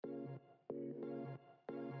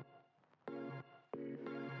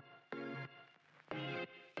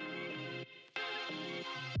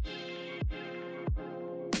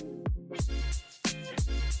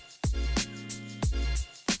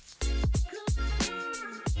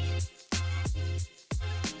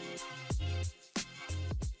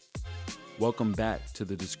Welcome back to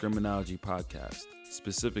the Discriminology Podcast,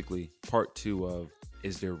 specifically part 2 of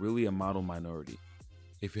Is There Really a Model Minority?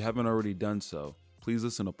 If you haven't already done so, please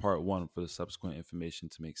listen to part 1 for the subsequent information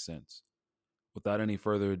to make sense. Without any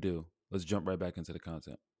further ado, let's jump right back into the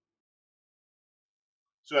content.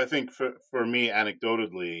 So I think for me,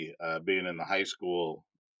 anecdotally, being in the high school,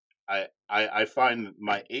 I find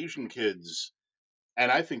my Asian kids,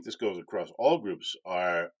 and I think this goes across all groups,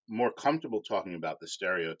 are more comfortable talking about the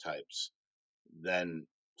stereotypes than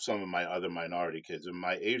some of my other minority kids. And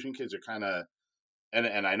my Asian kids are kind of,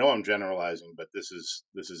 and I know I'm generalizing, but this is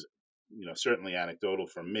certainly anecdotal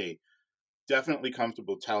from me. Definitely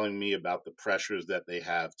comfortable telling me about the pressures that they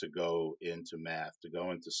have to go into math, to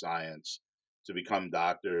go into science, to become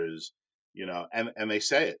doctors, and they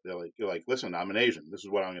say it. You're like, listen, I'm an Asian. This is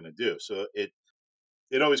what I'm going to do. So it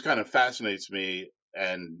always kind of fascinates me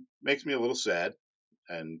and makes me a little sad,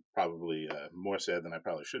 and probably more sad than I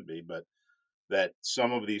probably should be. But that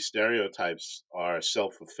some of these stereotypes are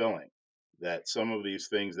self fulfilling. That some of these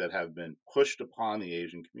things that have been pushed upon the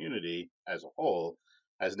Asian community as a whole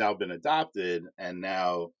has now been adopted, and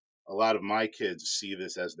now a lot of my kids see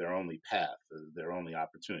this as their only path, their only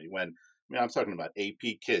opportunity. When I'm talking about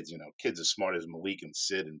AP kids, kids as smart as Malik and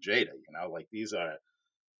Sid and Jada, like these are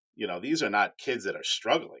not kids that are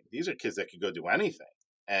struggling. These are kids that could go do anything,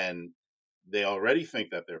 and they already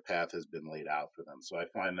think that their path has been laid out for them. So I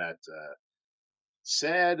find that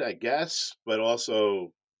sad, I guess, but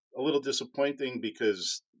also a little disappointing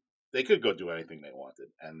because they could go do anything they wanted,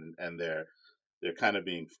 and they're kind of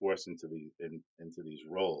being forced into these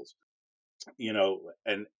roles,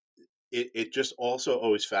 and it just also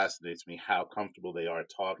always fascinates me how comfortable they are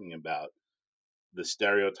talking about the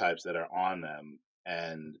stereotypes that are on them,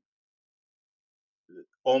 and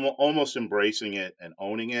almost embracing it and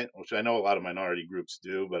owning it, which I know a lot of minority groups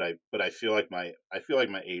do, but I feel like my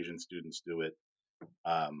Asian students do it,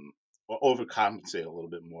 um, or overcompensate a little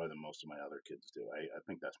bit more than most of my other kids do. I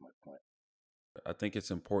think that's my point. I think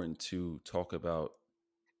it's important to talk about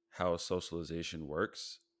how socialization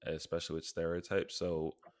works, especially with stereotypes.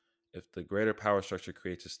 So, if the greater power structure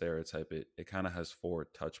creates a stereotype, it kind of has 4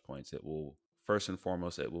 touch points. It will, first and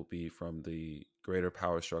foremost, it will be from the greater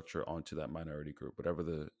power structure onto that minority group, whatever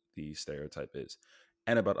the stereotype is,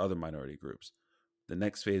 and about other minority groups. The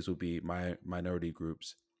next phase will be minority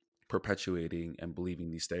groups perpetuating and believing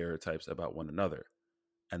these stereotypes about one another.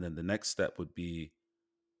 And then the next step would be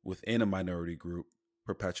within a minority group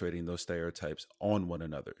perpetuating those stereotypes on one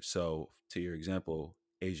another. So, to your example,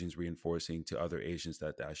 Asians reinforcing to other Asians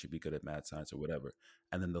that I should be good at math, science, or whatever.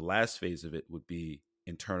 And then the last phase of it would be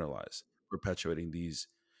internalized, perpetuating these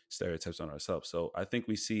stereotypes on ourselves. So I think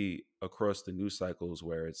we see across the news cycles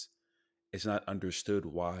where it's not understood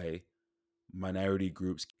why minority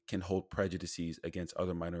groups can hold prejudices against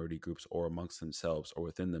other minority groups or amongst themselves or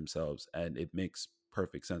within themselves, and it makes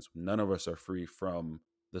perfect sense. None of us are free from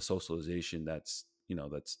the socialization that's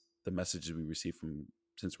the messages we receive from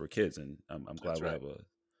since we're kids, and I'm glad That's we right. have a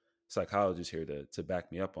psychologist here to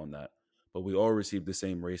back me up on that. But we all receive the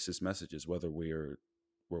same racist messages, whether we're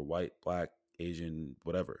white, black, Asian,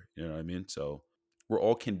 whatever, you know what I mean? So we're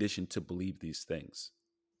all conditioned to believe these things.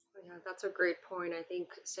 Yeah, that's a great point. I think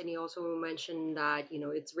Sydney also mentioned that,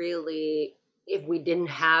 it's really, if we didn't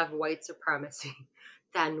have white supremacy,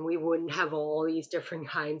 then we wouldn't have all these different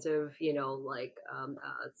kinds of,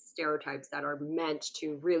 stereotypes that are meant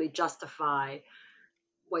to really justify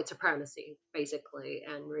white supremacy, basically,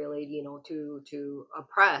 and really, to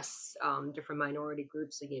oppress different minority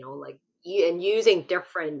groups, and using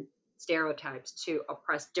different stereotypes to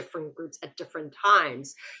oppress different groups at different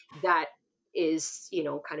times. That is,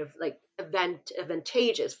 kind of like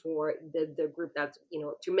advantageous for the group that's,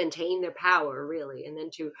 to maintain their power, really, and then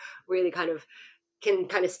to really kind of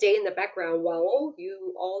stay in the background while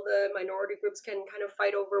you all the minority groups can kind of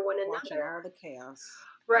fight over one Watching another. all the chaos.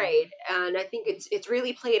 Right, and I think it's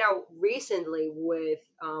really played out recently with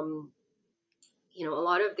a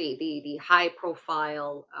lot of the high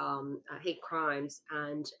profile hate crimes,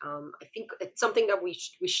 and I think it's something that we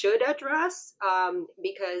should address,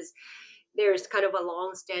 because there's kind of a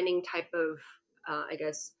long standing type of I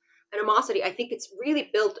guess animosity. I think it's really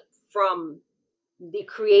built from the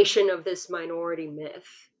creation of this minority myth,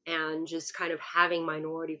 and just kind of having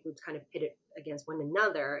minority groups kind of pitted against one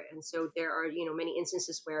another. And so there are, many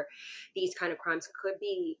instances where these kind of crimes could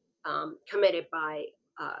be committed by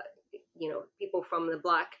uh, people from the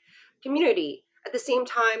black community. At the same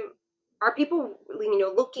time, are people,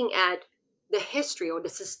 looking at the history or the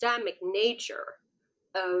systemic nature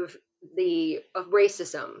of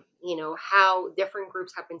racism how different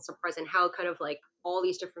groups have been suppressed and how kind of like all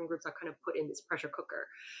these different groups are kind of put in this pressure cooker.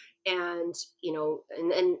 And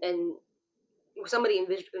and some of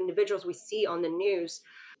the individuals we see on the news,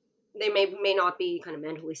 they may not be kind of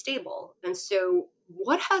mentally stable. And so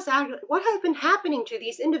what has been happening to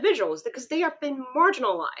these individuals, because they have been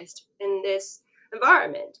marginalized in this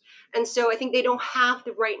environment. And so I think they don't have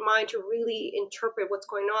the right mind to really interpret what's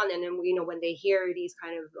going on. And then when they hear these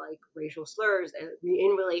kind of like racial slurs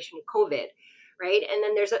in relation to COVID, right? And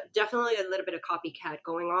then there's definitely a little bit of copycat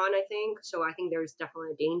going on, I think. So I think there's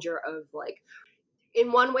definitely a danger of like,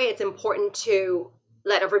 in one way, it's important to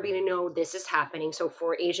let everybody know this is happening. So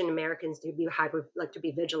for Asian Americans to be to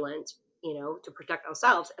be vigilant, to protect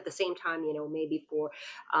ourselves. At the same time, maybe for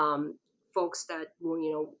um, folks that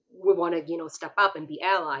we want to step up and be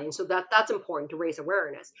ally, and so that's important to raise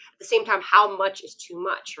awareness. At the same time, how much is too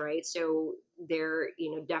much, right? So there,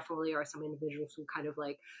 definitely are some individuals who kind of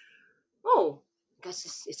like, oh, I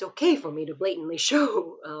guess it's okay for me to blatantly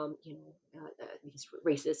show, these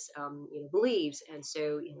racist, beliefs. And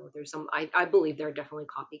so, there's I believe there are definitely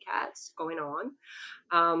copycats going on.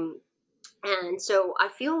 And so I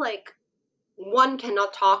feel like one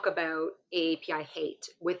cannot talk about AAPI hate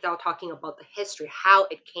without talking about the history, how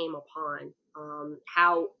it came upon,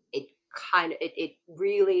 how it it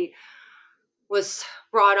really was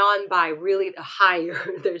brought on by really the higher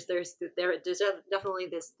there's definitely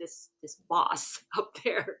this boss up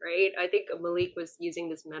there, right? I think Malik was using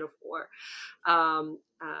this metaphor. Yeah,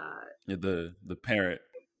 the parent.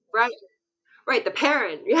 Right, right, the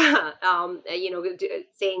parent. Yeah.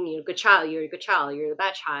 Saying, good child, you're a good child, you're the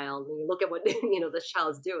bad child, and you look at what this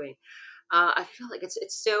child's doing. I feel like it's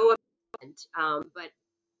so important, but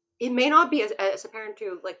it may not be as apparent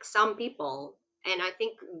to like some people. And I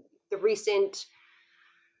think the recent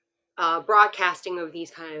broadcasting of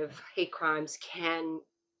these kind of hate crimes can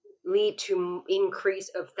lead to increase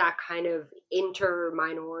of that kind of inter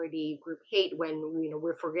minority group hate, when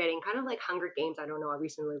we're forgetting, kind of like Hunger Games. I don't know, I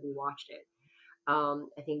recently rewatched it.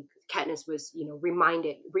 I think Katniss was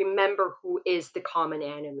remember who is the common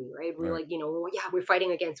enemy, right? We're Right. like, yeah, we're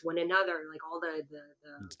fighting against one another, like all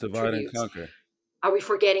It's the divide and attributes. conquer. Are we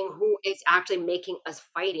forgetting who is actually making us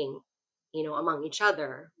fighting, among each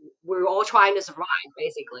other? We're all trying to survive,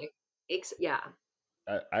 basically. Yeah.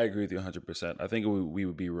 I agree with you 100%. I think we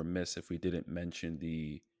would be remiss if we didn't mention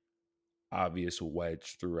the obvious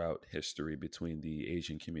wedge throughout history between the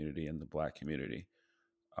Asian community and the Black community.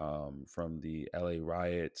 From the LA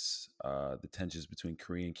riots, the tensions between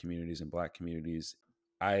Korean communities and Black communities.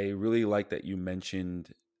 I really like that you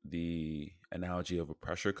mentioned the analogy of a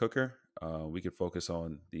pressure cooker. We could focus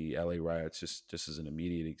on the LA riots just as an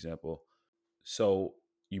immediate example. So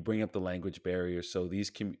you bring up the language barrier. So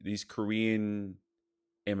these Korean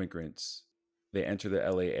immigrants, they enter the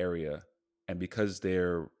LA area, and because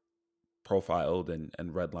they're profiled and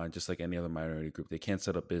redlined just like any other minority group, they can't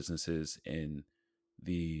set up businesses in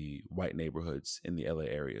the white neighborhoods in the LA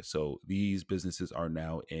area. So these businesses are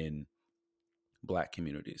now in Black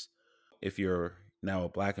communities. If you're now a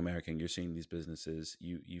Black American, you're seeing these businesses,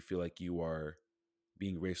 you feel like you are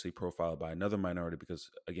being racially profiled by another minority because,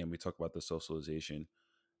 again, we talk about the socialization,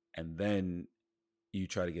 and then you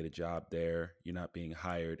try to get a job there, you're not being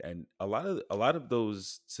hired. And a lot of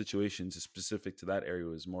those situations specific to that area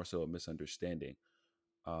was more so a misunderstanding.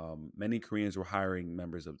 Many Koreans were hiring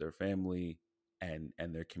members of their family and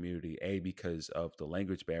their community, A, because of the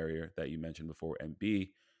language barrier that you mentioned before, and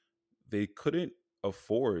B, they couldn't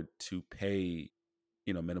afford to pay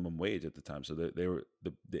minimum wage at the time. So they were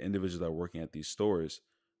the individuals that were working at these stores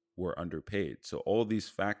were underpaid. So all these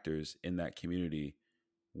factors in that community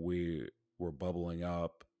we were bubbling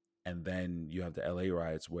up, and then you have the LA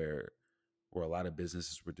riots where a lot of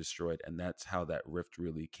businesses were destroyed, and that's how that rift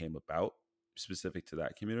really came about, specific to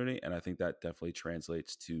that community. And I think that definitely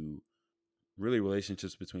translates to really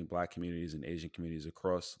relationships between Black communities and Asian communities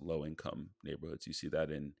across low income neighborhoods. You see that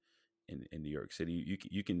in New York City.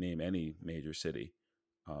 You can name any major city.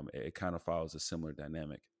 It kind of follows a similar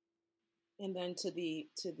dynamic. And then to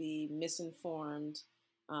the misinformed,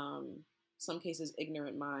 um, some cases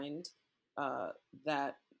ignorant mind, uh,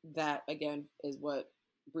 that that again is what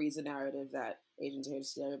breeds the narrative that Asians are here to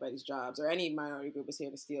steal everybody's jobs, or any minority group is here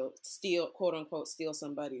to steal quote unquote steal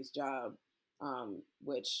somebody's job,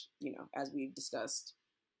 which as we've discussed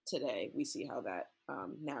today, we see how that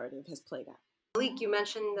narrative has played out. Malik, you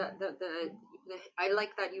mentioned the I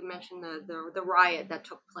like that you mentioned the riot that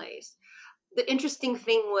took place. The interesting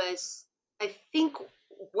thing was, I think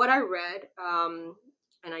what I read,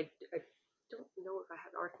 and I don't know if I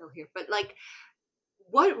have the article here, but like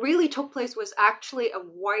what really took place was actually a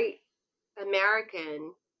white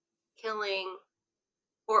American killing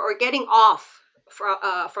or getting off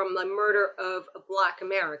from the murder of a black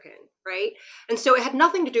American, right? And so it had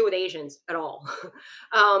nothing to do with Asians at all.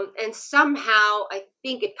 And somehow I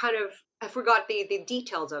think it kind of, I forgot the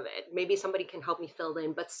details of it. Maybe somebody can help me fill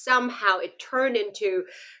in, but somehow it turned into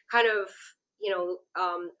kind of,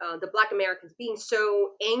 the black Americans being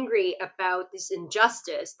so angry about this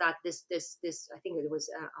injustice that this I think it was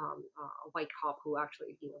a white cop who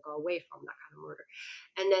actually got away from that kind of murder.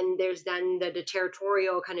 And then there's then the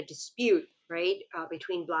territorial kind of dispute, right,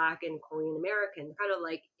 between black and Korean American, kind of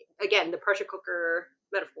like, again, the pressure cooker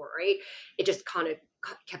metaphor, right? It just kind of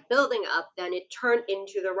kept building up. Then it turned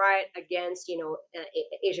into the riot against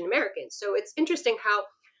Asian Americans. So it's interesting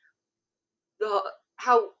the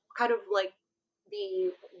how kind of like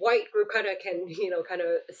the white group kind of can kind of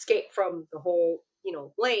escape from the whole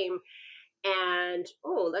blame, and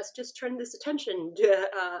let's just turn this attention to,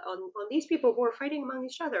 on these people who are fighting among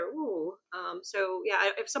each other. So yeah,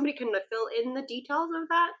 if somebody can fill in the details of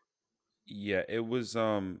that. Yeah, it was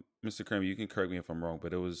Mr. Kramer, you can correct me if I'm wrong,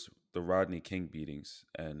 but it was the Rodney King beatings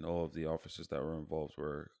and all of the officers that were involved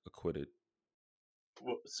were acquitted.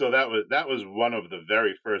 So that was one of the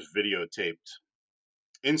very first videotaped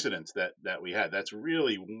incidents that we had. That's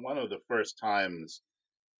really one of the first times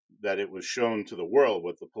that it was shown to the world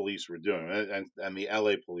what the police were doing, and the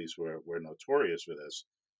LA police were notorious for this.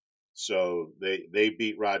 So they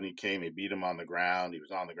beat Rodney King. They beat him on the ground. He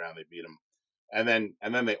was on the ground. They beat him, and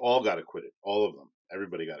then they all got acquitted. All of them,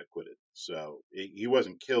 everybody got acquitted. So he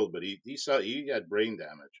wasn't killed, but he had brain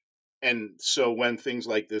damage. And so when things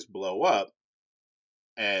like this blow up,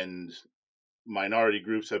 and minority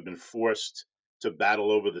groups have been forced to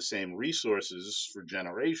battle over the same resources for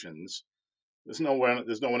generations, there's no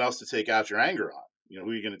one else to take out your anger on. Who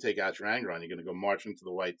are you going to take out your anger on? You're going to go march into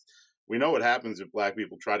the white. We know what happens if black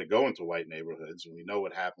people try to go into white neighborhoods, and we know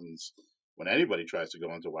what happens when anybody tries to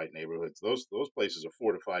go into white neighborhoods. Those places are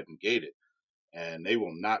fortified and gated, and they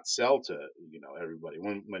will not sell to everybody.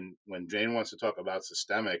 When Jane wants to talk about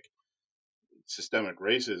systemic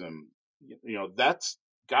racism, that's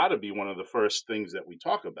got to be one of the first things that we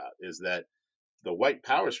talk about, is that the white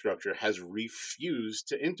power structure has refused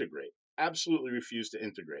to integrate, absolutely refused to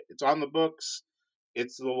integrate. It's on the books,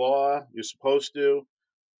 it's the law, you're supposed to,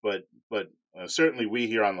 but certainly we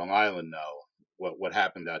here on Long Island know what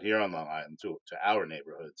happened out here on Long Island to our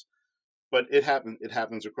neighborhoods. But it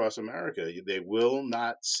happens across America. They will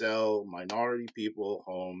not sell minority people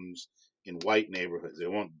homes in white neighborhoods. They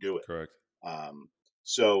won't do it. Correct. Um,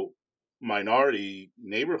 so minority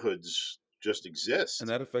neighborhoods just exist. And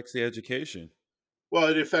that affects the education. Well,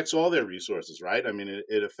 it affects all their resources, right? I mean,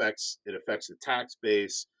 it affects the tax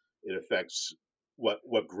base. It affects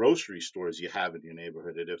what grocery stores you have in your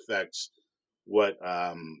neighborhood. It affects what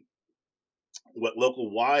local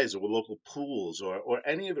Ys or what local pools or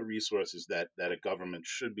any of the resources that a government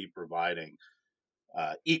should be providing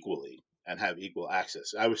equally and have equal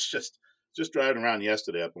access. I was just driving around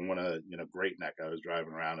yesterday up in one of Great Neck. I was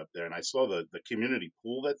driving around up there and I saw the community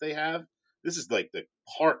pool that they have. This is like the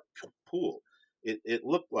park pool. It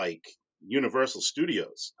looked like Universal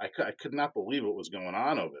Studios. I could not believe what was going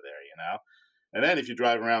on over there. And then if you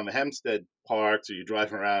drive around the Hempstead parks, or you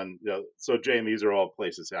drive around, so Jane, these are all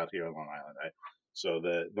places out here on Long Island, right? So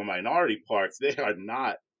the minority parks, they are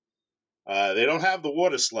not, they don't have the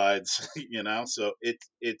water slides, So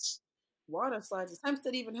it's Water slides. Does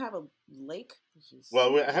Hempstead even have a lake?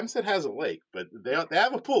 well, Hempstead has a lake, but they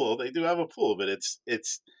have a pool. They do have a pool, but it's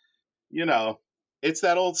you know, it's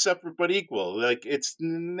that old separate but equal. Like, it's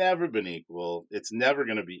never been equal. It's never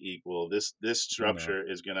going to be equal. This No. structure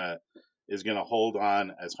is gonna hold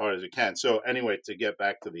on as hard as it can. So anyway, to get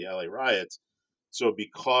back to the LA riots, so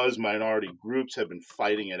because minority groups have been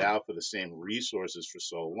fighting it out for the same resources for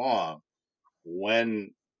so long,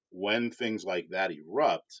 when things like that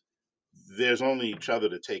erupt, there's only each other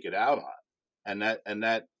to take it out on, and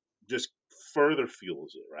that just further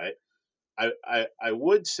fuels it, right? I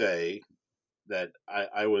would say that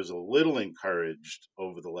I was a little encouraged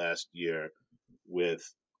over the last year with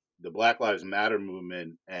the Black Lives Matter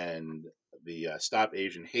movement and the Stop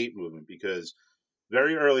Asian Hate movement, because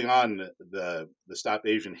very early on the Stop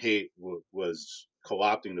Asian Hate was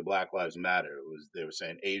co-opting the Black Lives Matter. They were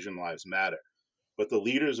saying Asian lives matter, but the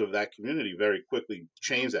leaders of that community very quickly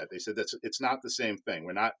changed that. They said it's not the same thing.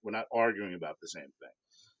 We're not arguing about the same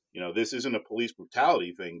thing. This isn't a police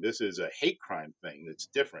brutality thing. This is a hate crime thing that's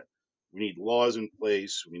different. We need laws in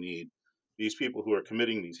place. We need these people who are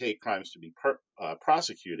committing these hate crimes to be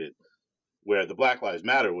prosecuted, where the Black Lives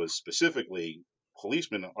Matter was specifically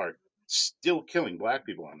policemen are still killing black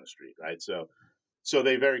people on the street, right? So So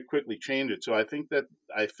they very quickly changed it. So I think that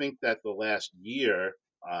the last year,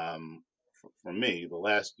 for me, the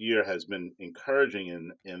last year has been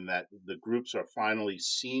encouraging in that the groups are finally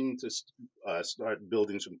seem to start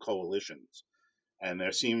building some coalitions, and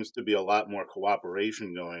there seems to be a lot more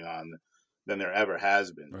cooperation going on than there ever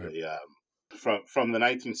has been. Right. From the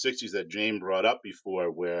 1960s that Jane brought up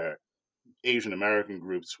before, where Asian American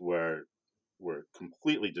groups were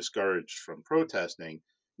completely discouraged from protesting.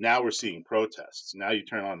 Now we're seeing protests. Now you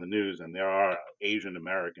turn on the news and there are Asian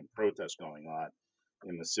American protests going on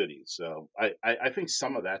in the cities. So I think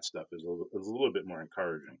some of that stuff is a little bit more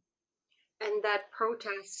encouraging. And that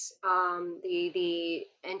protests, the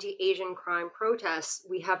anti-Asian crime protests,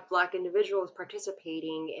 we have Black individuals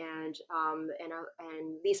participating, and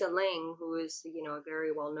Lisa Ling, who is a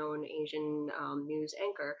very well-known Asian news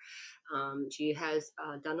anchor, she has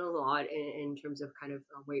done a lot in terms of kind of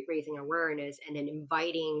raising awareness and then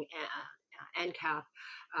inviting ANCAP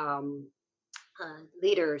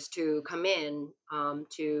leaders to come in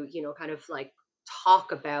to kind of like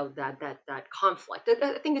talk about that conflict.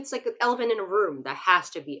 I think it's like an elephant in a room that has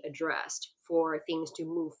to be addressed for things to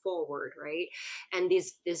move forward, right? And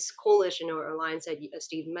this coalition or alliance that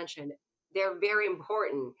Steve mentioned, they're very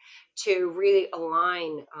important to really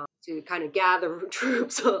align, to kind of gather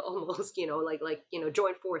troops almost,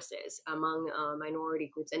 join forces among minority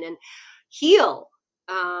groups, and then heal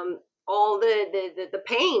all the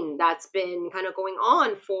pain that's been kind of going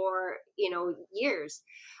on for years.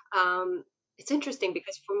 It's interesting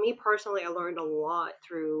because for me personally, I learned a lot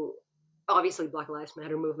through, obviously, Black Lives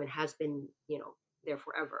Matter movement has been there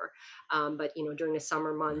forever, but during the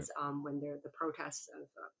summer Right. months, when the protests of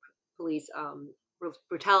police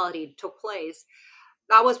brutality took place,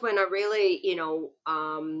 that was when I really,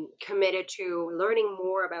 committed to learning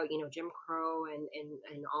more about, Jim Crow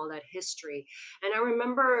and all that history. And I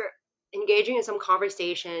remember engaging in some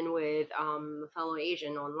conversation with a fellow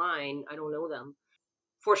Asian online. I don't know them.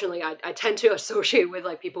 Fortunately, I tend to associate with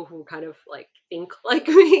like people who kind of like think like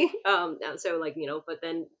me. And so like, but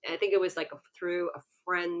then I think it was like through a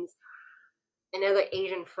friend's another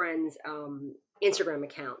Asian friend's Instagram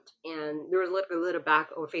account, and there was a little back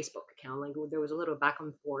or Facebook account, like there was a little back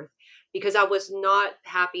and forth because I was not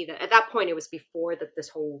happy that at that point it was before that this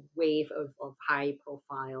whole wave of high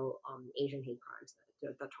profile Asian hate crimes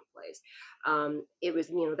that took place. It was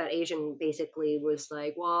that Asian basically was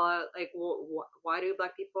like, well, why do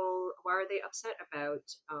black people, why are they upset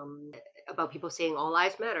about people saying all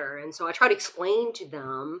lives matter? And so I tried to explain to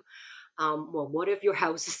them, well, what if your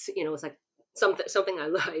house is, it's like something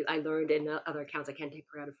I learned in other accounts. I can't take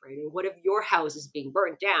credit for it. What if your house is being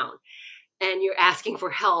burnt down and you're asking for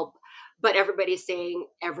help, but everybody's saying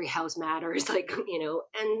every house matters, like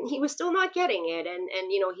and he was still not getting it,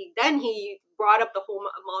 and he brought up the whole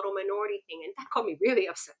model minority thing, and that got me really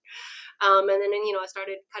upset. And then I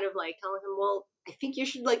started kind of like telling him, well, I think you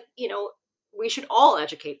should we should all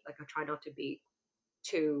educate. Like I try not to be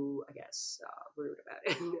too, I guess, rude about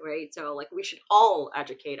it, right? So, like, we should all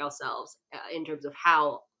educate ourselves in terms of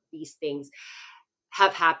how these things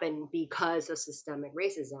have happened because of systemic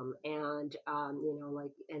racism, and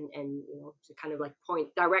to kind of like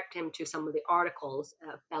direct him to some of the articles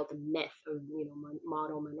about the myth of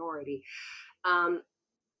model minority. Um,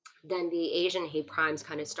 then the Asian hate crimes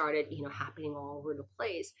kind of started, happening all over the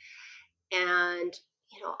place, and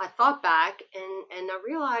I thought back and I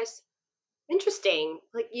realized, interesting.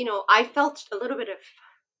 Like, I felt a little bit of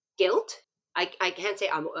guilt. I can't say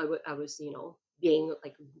I was, being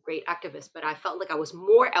like a great activist, but I felt like I was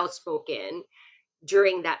more outspoken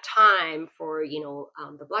during that time for,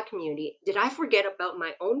 the Black community. Did I forget about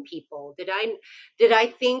my own people? Did I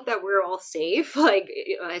think that we're all safe, like,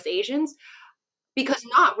 as Asians? Because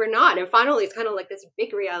we're not. And finally, it's kind of like this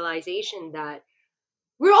big realization that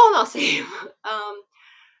we're all not safe. um,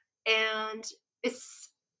 and it's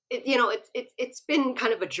it's been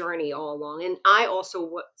kind of a journey all along, and I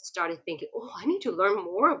also started thinking, oh, I need to learn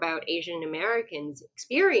more about Asian Americans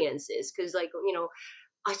experiences, because like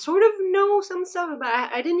I sort of know some stuff, but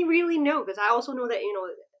I didn't really know, because I also know that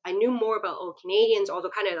I knew more about Canadians, although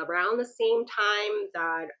kind of around the same time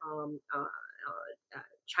that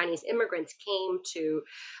Chinese immigrants came to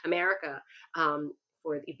America,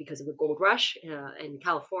 because of the gold rush in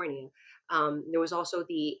California. There was also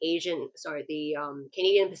the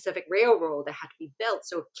Canadian Pacific Railroad that had to be built.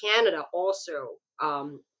 So Canada also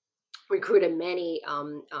recruited many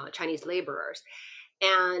Chinese laborers.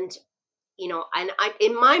 And and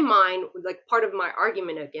in my mind, like part of my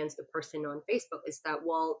argument against the person on Facebook is that,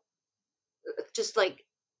 well, just like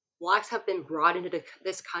blacks have been brought into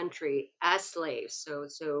this country as slaves.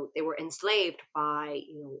 So they were enslaved by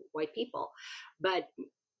white people, but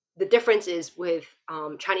the difference is with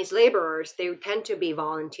Chinese laborers, they tend to be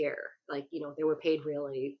volunteer. Like they were paid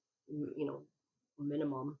really,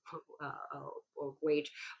 minimum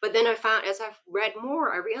wage. But then I found, as I've read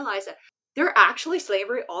more, I realized that there are actually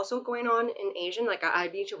slavery also going on in Asian. Like I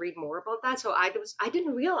need to read more about that. So I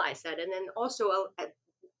didn't realize that. And then also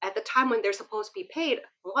at the time when they're supposed to be paid,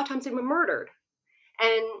 a lot of times they were murdered.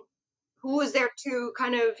 And who was there to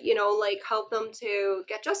kind of like help them to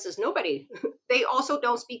get justice? Nobody. They also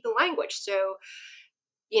don't speak the language. So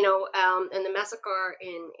and the massacre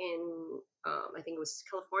in I think it was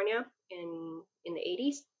California in the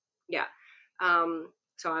 80s. Yeah.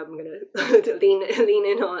 So I'm gonna lean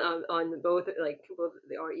in on both, like both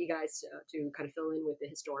or you guys to kind of fill in with the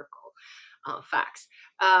historical facts.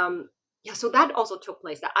 Yeah, so that also took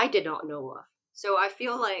place that I did not know of. So I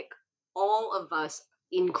feel like all of us,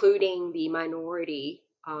 including the minority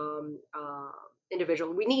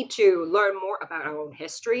individual, we need to learn more about our own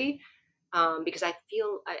history, because I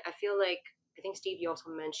feel like, I think Steve, you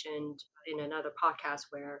also mentioned in another podcast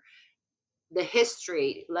where the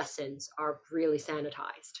history lessons are really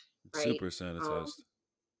sanitized, right? Super Um, sanitized.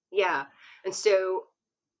 yeah, and so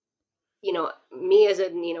me as a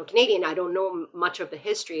Canadian, I don't know much of the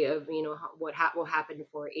history of what will happen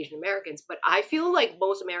for Asian Americans, but I feel like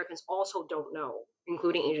most Americans also don't know,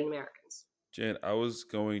 including Asian Americans. Jan, I was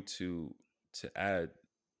going to add.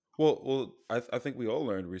 I think we all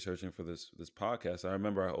learned researching for this podcast. I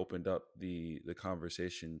remember I opened up the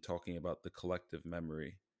conversation talking about the collective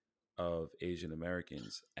memory of Asian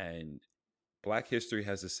Americans, and Black history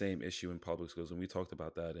has the same issue in public schools, and we talked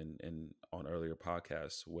about that in on earlier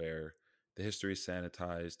podcasts where the history is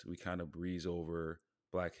sanitized. We kind of breeze over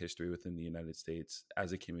Black history within the United States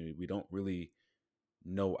as a community. We don't really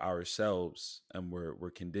know ourselves, and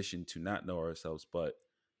we're conditioned to not know ourselves. But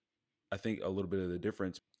I think a little bit of the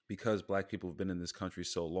difference, because Black people have been in this country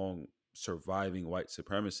so long, surviving white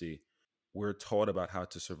supremacy, we're taught about how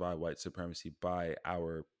to survive white supremacy by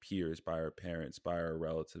our peers, by our parents, by our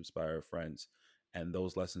relatives, by our friends. And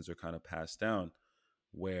those lessons are kind of passed down.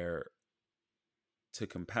 Where to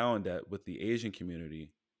compound that with the Asian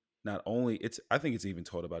community, not only I think it's even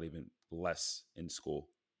taught about even less in school.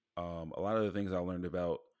 A lot of the things I learned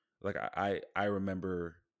about, like I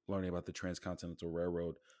remember learning about the Transcontinental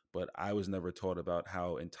Railroad, but I was never taught about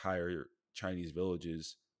how entire Chinese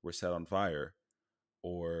villages were set on fire,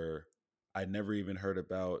 or I never even heard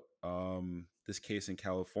about this case in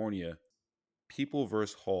California, People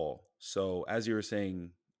versus Hall. So as you were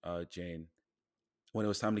saying, Jane, when it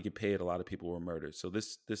was time to get paid, a lot of people were murdered. So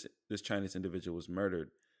this Chinese individual was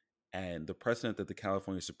murdered, and the precedent that the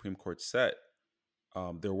California Supreme Court set,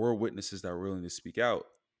 there were witnesses that were willing to speak out,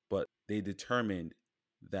 but they determined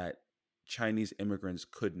that Chinese immigrants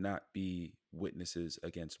could not be witnesses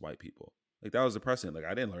against white people. Like that was the precedent. Like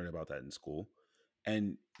I didn't learn about that in school,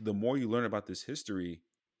 and the more you learn about this history,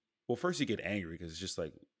 well, first you get angry because it's just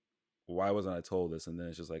like, why wasn't I told this? And then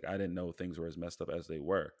it's just like I didn't know things were as messed up as they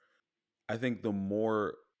were. I think the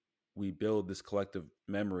more we build this collective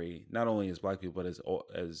memory, not only as Black people but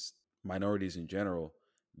as minorities in general,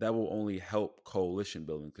 that will only help coalition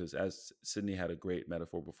building. Because as Sydney had a great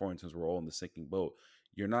metaphor before, in terms of we're all in the sinking boat,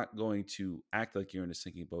 you're not going to act like you're in a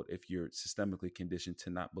sinking boat if you're systemically conditioned to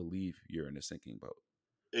not believe you're in a sinking boat.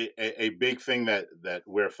 A big thing that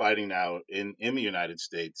we're fighting now in the United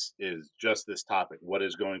States is just this topic: what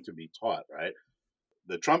is going to be taught, right?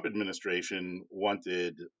 The Trump administration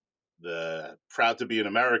wanted the "Proud to be an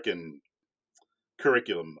American"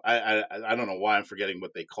 curriculum. I don't know why I'm forgetting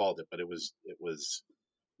what they called it, but it was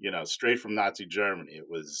straight from Nazi Germany. It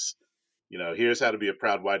was, here's how to be a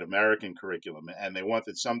proud white American curriculum, and they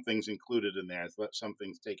wanted some things included in there, some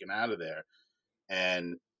things taken out of there.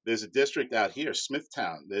 And there's a district out here,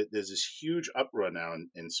 Smithtown. There's this huge uproar now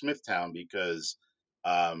in Smithtown because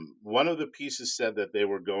one of the pieces said that they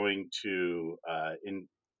were going to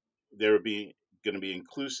they were being going to be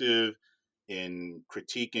inclusive in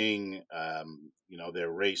critiquing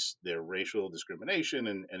their racial discrimination,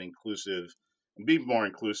 and inclusive, and be more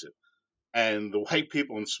inclusive. And the white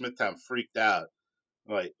people in Smithtown freaked out.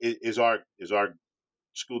 Like, is our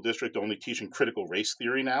school district only teaching critical race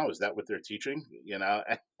theory now? Is that what they're teaching?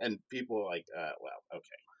 And people are like, well,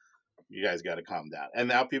 okay, you guys got to calm down. And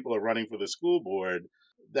now people are running for the school board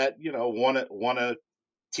that want to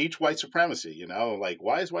teach white supremacy. Like,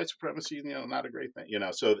 why is white supremacy not a great thing?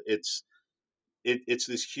 So it's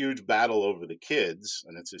this huge battle over the kids,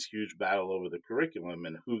 and it's this huge battle over the curriculum,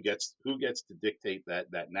 and who gets to dictate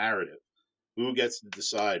that narrative. Who gets to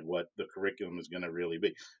decide what the curriculum is going to really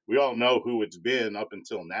be? We all know who it's been up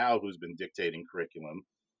until now who's been dictating curriculum,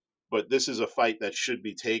 but this is a fight that should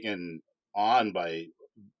be taken on by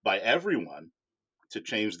everyone to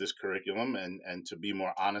change this curriculum and to be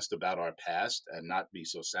more honest about our past and not be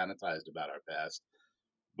so sanitized about our past.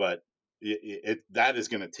 But that is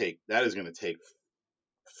going to take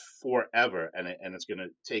forever, and it's going to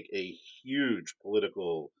take a huge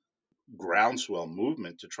political groundswell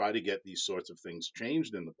movement to try to get these sorts of things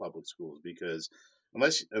changed in the public schools, because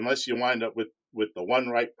unless you wind up with the one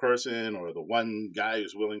right person or the one guy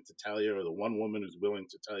who's willing to tell you or the one woman who's willing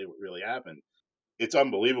to tell you what really happened, it's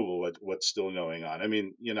unbelievable what's still going on. I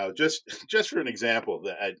mean, just just for an example,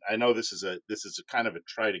 that I know this is a kind of a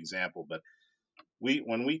trite example, but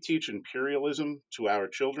when we teach imperialism to our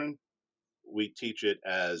children, we teach it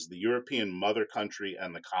as the European mother country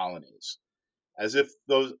and the colonies, as if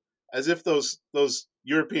those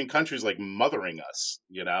European countries like mothering us,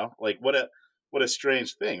 like what a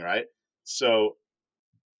strange thing, right? So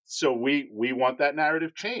we want that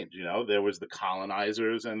narrative change. There was the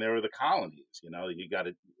colonizers and there were the colonies. You got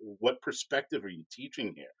to, what perspective are you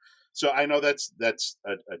teaching here? So I know that's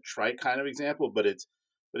a trite kind of example, but it's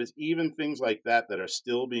even things like that are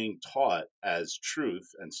still being taught as truth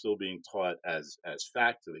and still being taught as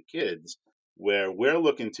fact to the kids, where we're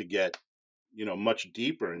looking to get much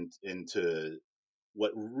deeper into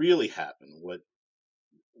what really happened,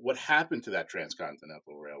 what happened to that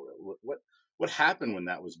transcontinental railroad, what happened when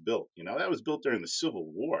that was built. That was built during the Civil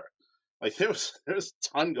War. Like there was a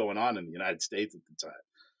ton going on in the United States at the time,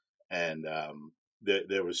 and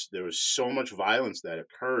there was so much violence that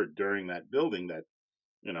occurred during that building that,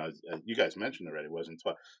 as you guys mentioned already, wasn't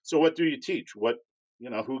taught. So what do you teach?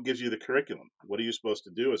 Who gives you the curriculum? What are you supposed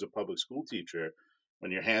to do as a public school teacher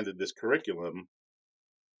when you're handed this curriculum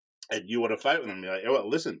and you want to fight with them? You're like, well,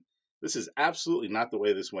 listen, this is absolutely not the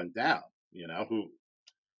way this went down.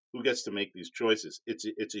 Who gets to make these choices?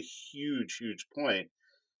 It's a huge point,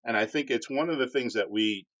 and I think it's one of the things that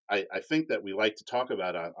I think that we like to talk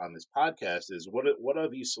about on this podcast is what are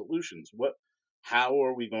these solutions? How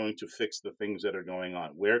are we going to fix the things that are going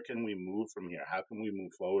on? Where can we move from here? How can we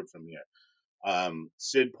move forward from here?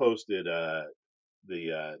 Sid posted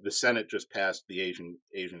the Senate just passed the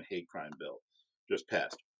Asian hate crime bill, just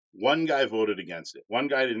passed. One guy voted against it. One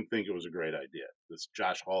guy didn't think it was a great idea. This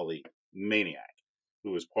Josh Hawley maniac,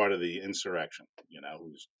 who was part of the insurrection,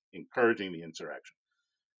 who's encouraging the insurrection.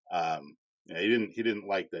 He didn't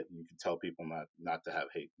like that you could tell people not to have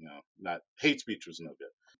hate. Not hate speech was no good.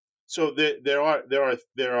 So there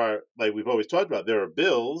are, like we've always talked about, there are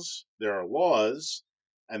bills, there are laws,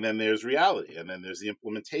 and then there's reality, and then there's the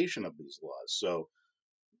implementation of these laws. So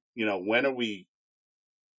when are we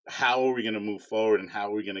how are we going to move forward, and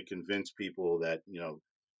how are we going to convince people that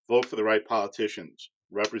vote for the right politicians,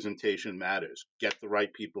 representation matters, get the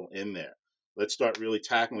right people in there, let's start really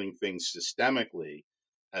tackling things systemically,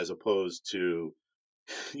 as opposed to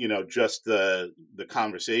just the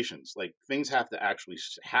conversations. Like, things have to actually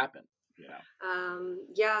happen.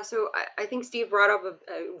 Yeah, so I think Steve brought up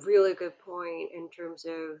a really good point in terms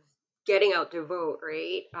of getting out to vote,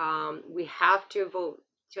 right? We have to vote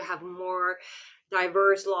to have more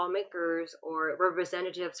diverse lawmakers or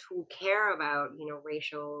representatives who care about,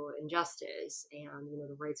 racial injustice and,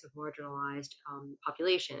 the rights of marginalized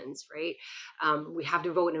populations, right? We have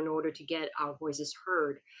to vote in order to get our voices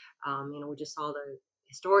heard. We just saw the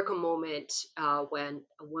historical moment when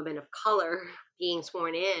a woman of color being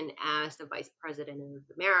sworn in as the vice president of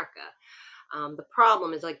America. The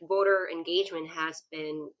problem is, like, voter engagement has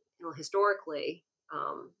been, historically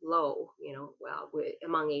low,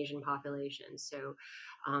 among Asian populations. So,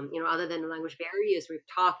 other than the language barriers we've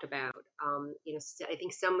talked about, I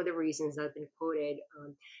think some of the reasons that have been quoted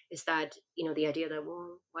is that, the idea that,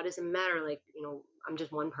 well, what does it matter? Like, I'm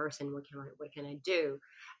just one person. What can I do?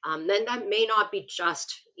 Then that may not be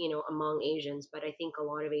just, among Asians, but I think a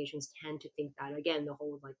lot of Asians tend to think that, again, the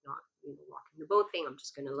whole, like, not, rocking the boat thing. I'm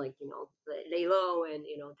just gonna, like, lay low and,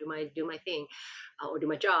 do my thing, or do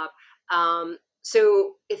my job.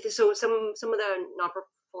 So some of the not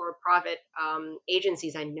for profit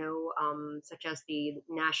agencies I know, such as the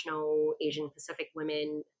National Asian Pacific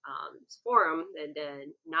Women Forum, the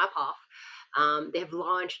NAPOF, they have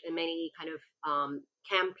launched a many kind of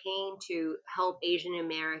campaign to help Asian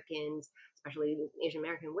Americans, especially Asian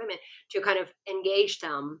American women, to kind of engage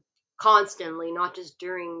them constantly, not just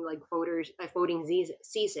during, like, voting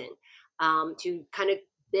season, to kind of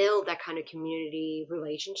build that kind of community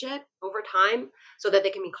relationship over time, so that they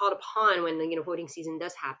can be called upon when the voting season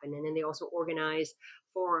does happen. And then they also organize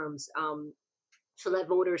forums, so that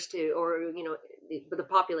voters to, or the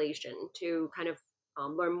population to kind of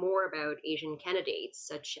learn more about Asian candidates,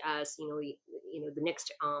 such as the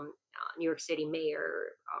next New York City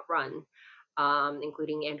mayor run,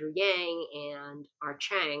 including Andrew Yang and Art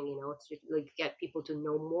Chang, to like get people to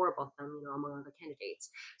know more about them, among other candidates.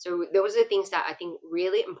 So those are things that I think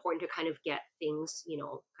really important to kind of get things,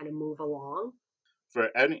 kind of move along. For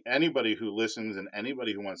anybody who listens and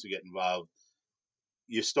anybody who wants to get involved,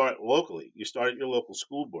 you start locally. You start at your local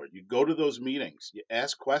school board. You go to those meetings. You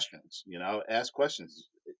ask questions. Ask questions.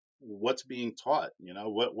 What's being taught?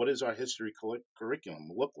 What does our history curriculum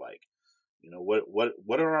look like?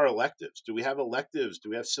 What are our electives? Do we have electives? Do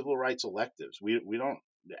we have civil rights electives? We don't.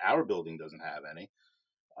 Our building doesn't have any.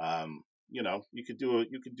 You could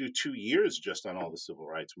do 2 years just on all the civil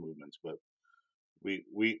rights movements, but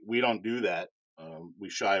we don't do that. We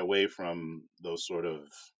shy away from those sort of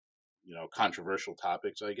controversial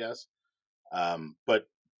topics, I guess. But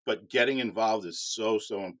getting involved is so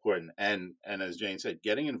important, and as Jane said,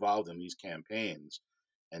 getting involved in these campaigns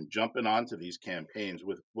and jumping onto these campaigns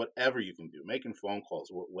with whatever you can do, making phone calls,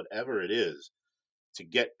 whatever it is, to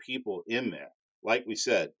get people in there. Like we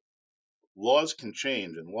said, laws can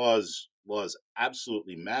change, and laws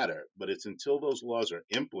absolutely matter, but it's until those laws are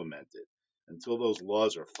implemented, until those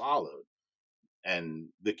laws are followed, and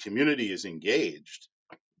the community is engaged,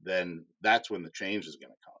 then that's when the change is going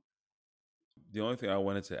to come. The only thing I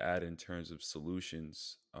wanted to add in terms of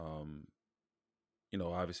solutions,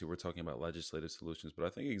 obviously we're talking about legislative solutions, but I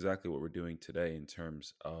think exactly what we're doing today in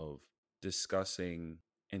terms of discussing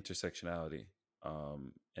intersectionality,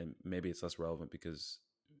 and maybe it's less relevant because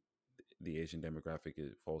the Asian demographic,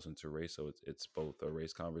 it falls into race, so it's both a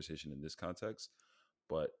race conversation in this context.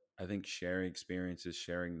 But I think sharing experiences,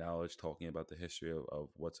 sharing knowledge, talking about the history of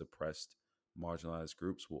what's oppressed marginalized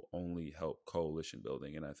groups will only help coalition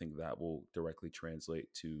building, and I think that will directly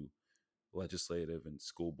translate to legislative and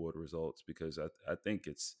school board results, because I think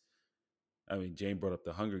it's, I mean, Jane brought up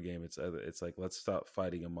the Hunger Game. It's like, let's stop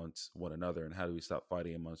fighting amongst one another. And how do we stop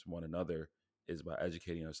fighting amongst one another is by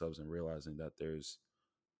educating ourselves and realizing that there's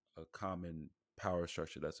a common power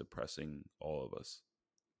structure that's oppressing all of us.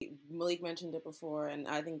 Malik mentioned it before, and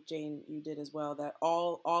I think Jane, you did as well. That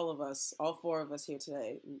all of us, all four of us here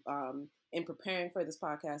today, in preparing for this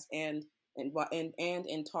podcast and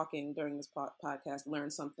in talking during this podcast,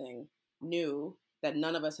 learned something new that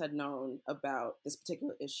none of us had known about this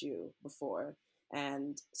particular issue before.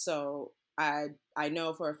 And so I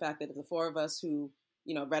know for a fact that if the four of us who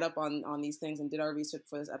read up on these things and did our research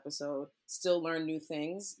for this episode still learn new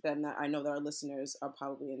things, then I know that our listeners are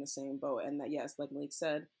probably in the same boat. And that, yes, like Malik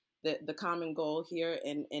said, the common goal here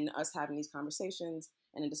in us having these conversations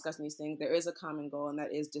and in discussing these things, there is a common goal, and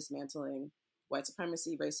that is dismantling white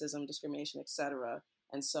supremacy, racism, discrimination, etc.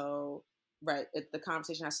 And so, right, the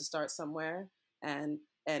conversation has to start somewhere, and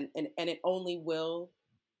it only will,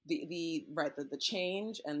 the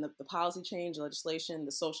change and the policy change, the legislation,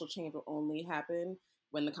 the social change will only happen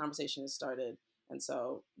when the conversation is started. And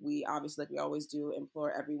so we obviously, like we always do,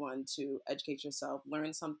 implore everyone to educate yourself,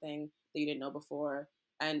 learn something that you didn't know before,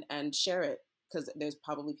 and share it, because there's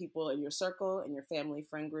probably people in your circle, in your family,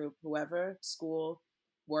 friend group, whoever, school,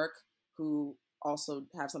 work, who also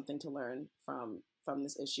have something to learn from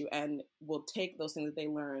this issue, and will take those things that they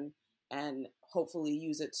learn and hopefully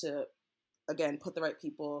use it to, again, put the right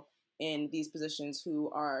people in these positions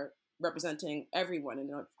who are representing everyone. And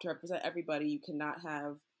to represent everybody, you cannot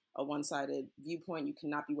have a one-sided viewpoint. You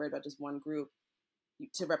cannot be worried about just one group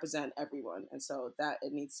to represent everyone. And so that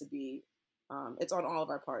it needs to be, it's on all of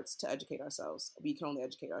our parts to educate ourselves. We can only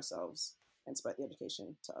educate ourselves and spread the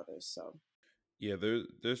education to others. So Yeah,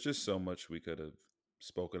 there's just so much we could have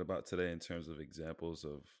spoken about today in terms of examples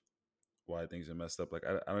of why things are messed up. Like,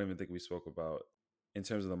 I don't even think we spoke about, in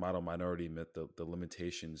terms of the model minority myth, the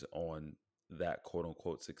limitations on that quote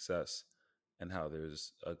unquote success, and how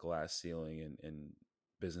there's a glass ceiling in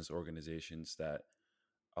business organizations that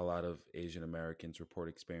a lot of Asian Americans report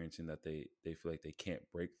experiencing, that they feel like they can't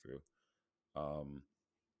break through. Um,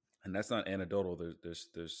 and that's not anecdotal. There's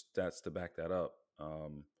stats to back that up.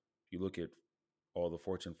 You look at all the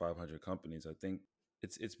Fortune 500 companies. I think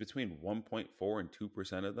it's between 1.4 and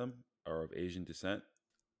 2% of them are of Asian descent.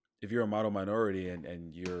 If you're a model minority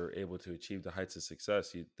and you're able to achieve the heights of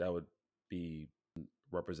success, that would be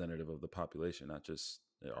representative of the population, not just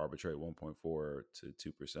arbitrary 1.4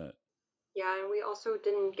 to 2%. Yeah, and we also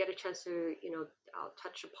didn't get a chance to,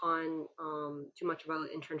 touch upon too much about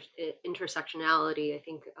intersectionality. I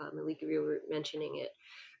think Malika, you were mentioning it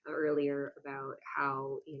earlier about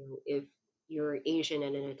how, if you're Asian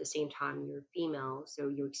and then at the same time you're female, so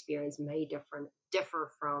your experience may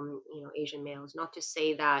differ from Asian males. Not to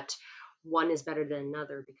say that one is better than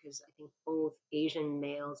another, because I think both Asian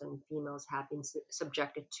males and females have been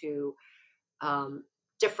subjected to um,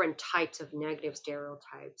 different types of negative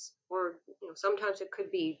stereotypes, or sometimes it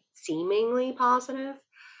could be seemingly positive.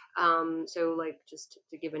 So like just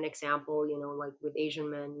to give an example, like with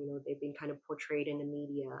Asian men, they've been kind of portrayed in the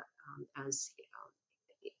media as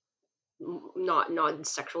not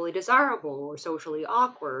sexually desirable or socially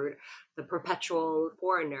awkward, the perpetual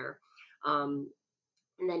foreigner. Um,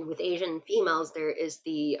 and then with Asian females, there is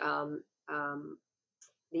the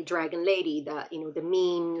dragon lady, the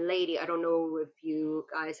mean lady. I don't know if you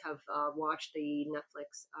guys have watched the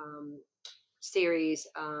Netflix series.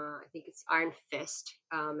 I think it's Iron Fist.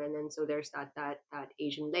 And then so there's that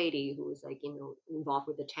Asian lady who is like involved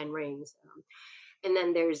with the Ten Rings. And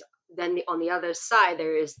then on the other side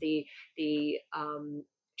there is the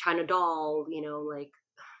China doll. Like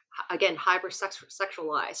again,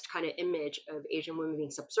 hypersexualized kind of image of Asian women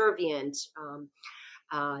being subservient.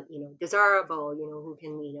 Desirable, who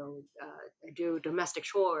can, do domestic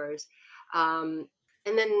chores. And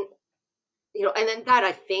then, and then that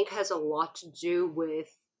I think has a lot to do with,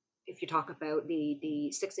 if you talk about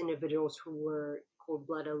the six individuals who were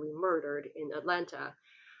cold-bloodedly murdered in Atlanta,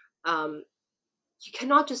 um, you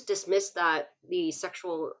cannot just dismiss that the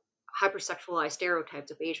hypersexualized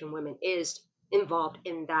stereotypes of Asian women is involved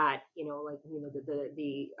in that, like,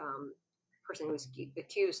 the person who was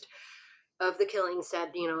accused of the killing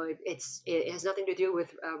said, it has nothing to do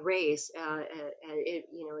with race.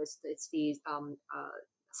 It's the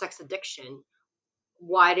sex addiction.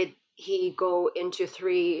 Why did he go into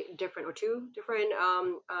two different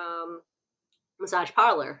massage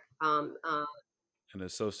parlor? And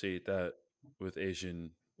associate that with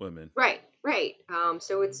Asian women. Right, right.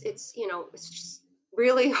 So it's just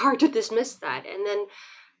really hard to dismiss that. And then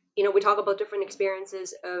we talk about different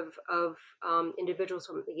experiences of individuals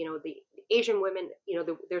from the Asian women.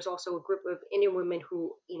 There's also a group of Indian women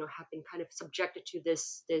who have been kind of subjected to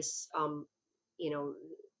this you know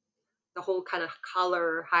the whole kind of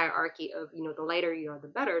color hierarchy of the lighter you are the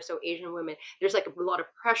better. So Asian women, there's like a lot of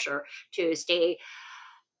pressure to stay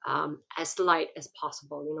as light as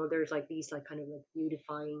possible. There's like these like kind of like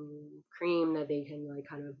beautifying cream that they can like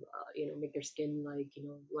kind of make their skin like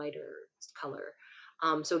lighter color.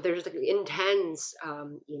 So there's like intense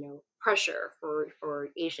pressure for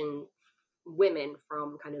Asian women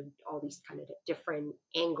from kind of all these kind of different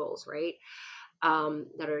angles, right?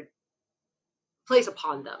 That are placed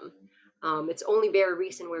upon them. It's only very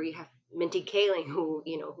recent where you have Minty Kaling, who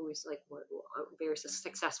is like a very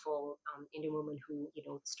successful Indian woman who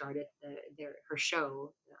started her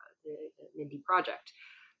show, the Minty Project.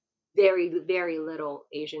 Very very little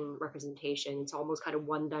Asian representation. It's almost kind of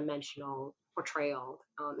one dimensional portrayal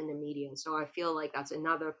in the media. So I feel like that's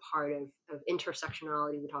another part of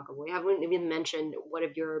intersectionality we talk about. We haven't even mentioned what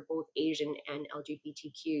if you're both Asian and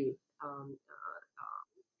LGBTQ,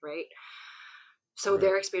 right? So Right.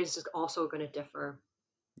 their experience is also going to differ.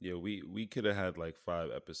 Yeah, we could have had like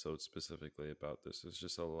 5 episodes specifically about this. There's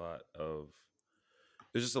just a lot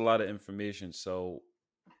of information. So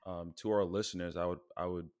to our listeners, I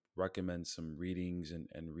would recommend some readings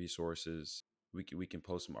and resources. We can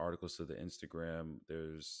post some articles to the Instagram.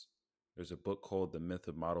 There's a book called The Myth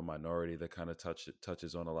of Model Minority that kind of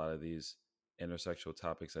touches on a lot of these intersectional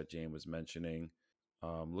topics that Jane was mentioning.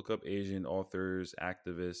 Look up Asian authors,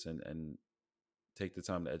 activists, and take the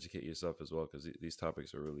time to educate yourself as well, because these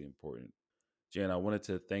topics are really important. Jan, I wanted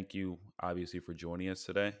to thank you obviously for joining us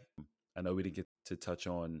today. I know we didn't get to touch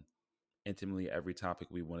on intimately every topic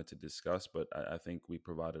we wanted to discuss, but I think we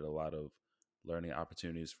provided a lot of learning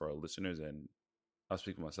opportunities for our listeners. And I'll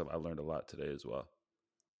speak for myself, I learned a lot today as well.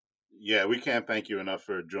 Yeah, we can't thank you enough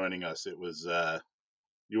for joining us. It was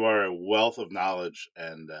you are a wealth of knowledge,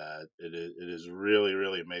 and it is really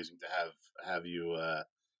really amazing to have you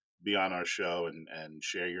be on our show and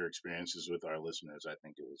share your experiences with our listeners. I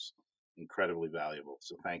think it was incredibly valuable.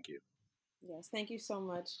 So thank you. Yes, thank you so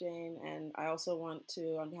much, Jane. And I also want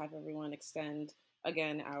to, on behalf of everyone, extend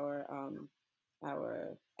again our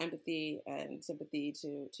empathy and sympathy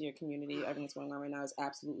to your community. Everything that's going on right now is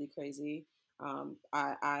absolutely crazy.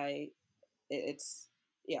 I it's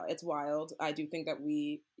yeah, it's wild. I do think that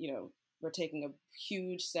we're taking a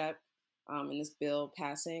huge step in this bill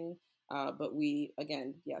passing. But we,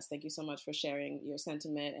 again, yes, thank you so much for sharing your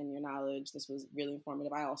sentiment and your knowledge. This was really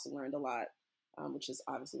informative. I also learned a lot, which is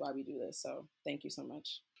obviously why we do this. So thank you so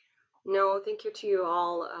much. No, thank you to you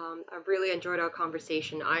all. I've really enjoyed our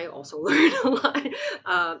conversation. I also learned a lot,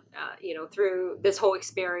 through this whole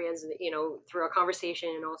experience, through our conversation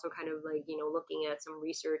and also kind of like, looking at some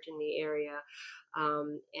research in the area.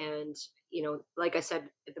 And, like I said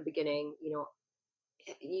at the beginning,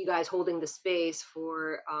 you guys holding the space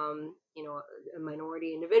for, a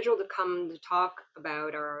minority individual to come to talk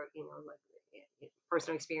about our,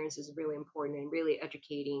 personal experience is really important and really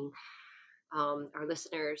educating our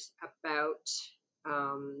listeners about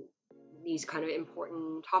um, these kind of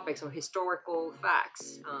important topics or historical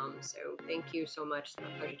facts. So thank you so much. It's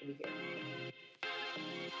my pleasure to be here.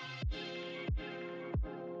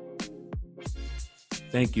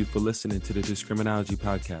 Thank you for listening to the Discriminology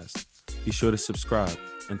Podcast. Be sure to subscribe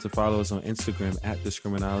and to follow us on Instagram at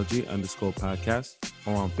Discriminology_podcast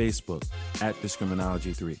or on Facebook at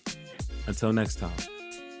Discriminology3. Until next time,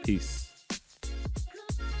 peace.